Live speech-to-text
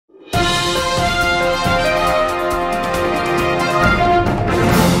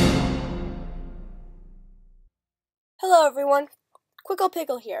everyone, Quickle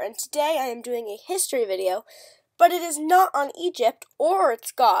Pickle here, and today I am doing a history video, but it is not on Egypt or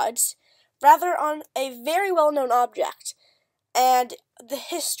its gods, rather on a very well-known object, and the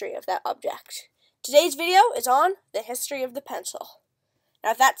history of that object. Today's video is on the history of the pencil. Now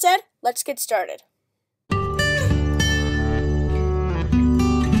with that said, let's get started.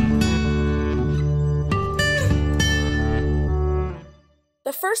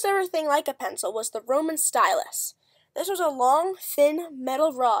 The first ever thing like a pencil was the Roman stylus. This was a long, thin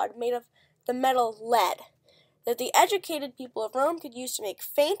metal rod made of the metal lead that the educated people of Rome could use to make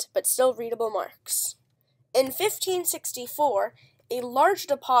faint but still readable marks. In 1564, a large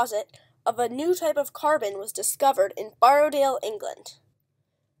deposit of a new type of carbon was discovered in Borrowdale, England.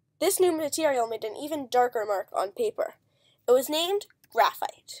 This new material made an even darker mark on paper. It was named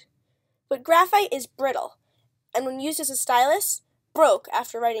graphite. But graphite is brittle, and when used as a stylus, broke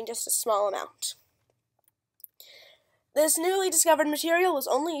after writing just a small amount. This newly discovered material was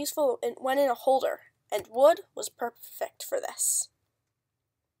only useful when in a holder, and wood was perfect for this.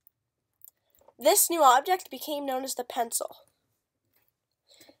 This new object became known as the pencil.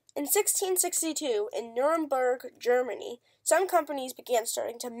 In 1662, in Nuremberg, Germany, some companies began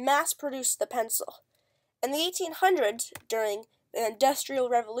starting to mass-produce the pencil. In the 1800s, during the Industrial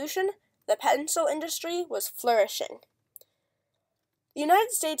Revolution, the pencil industry was flourishing. The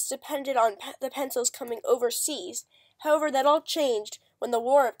United States depended on the pencils coming overseas. However, that all changed when the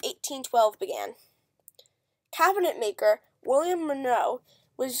War of 1812 began. Cabinet maker William Monroe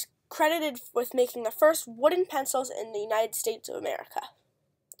was credited with making the first wooden pencils in the United States of America.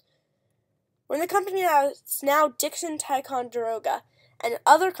 When the company now Dixon Ticonderoga and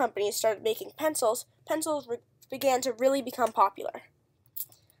other companies started making pencils, began to really become popular.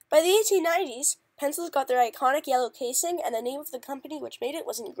 By the 1890s, pencils got their iconic yellow casing, and the name of the company which made it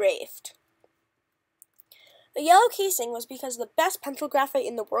was engraved. The yellow casing was because the best pencil graphite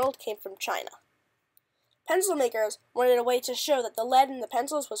in the world came from China. Pencil makers wanted a way to show that the lead in the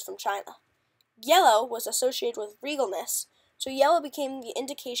pencils was from China. Yellow was associated with regalness, so yellow became the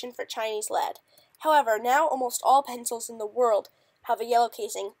indication for Chinese lead. However, now almost all pencils in the world have a yellow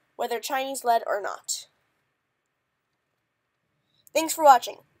casing, whether Chinese lead or not. Thanks for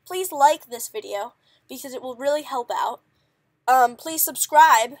watching. Please like this video because it will really help out. Please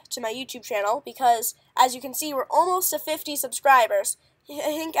subscribe to my YouTube channel because, as you can see, we're almost to 50 subscribers. I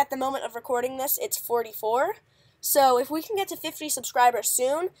think at the moment of recording this, it's 44. So if we can get to 50 subscribers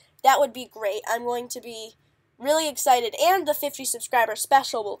soon, that would be great. I'm going to be really excited, and the 50 subscriber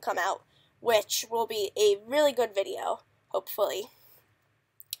special will come out, which will be a really good video, hopefully.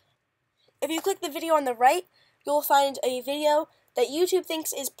 If you click the video on the right, you'll find a video that YouTube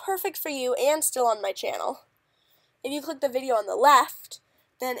thinks is perfect for you and still on my channel. If you click the video on the left,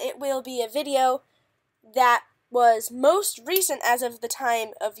 then it will be a video that was most recent as of the time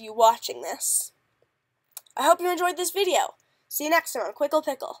of you watching this. I hope you enjoyed this video. See you next time on Quickle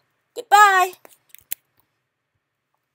Pickle. Goodbye!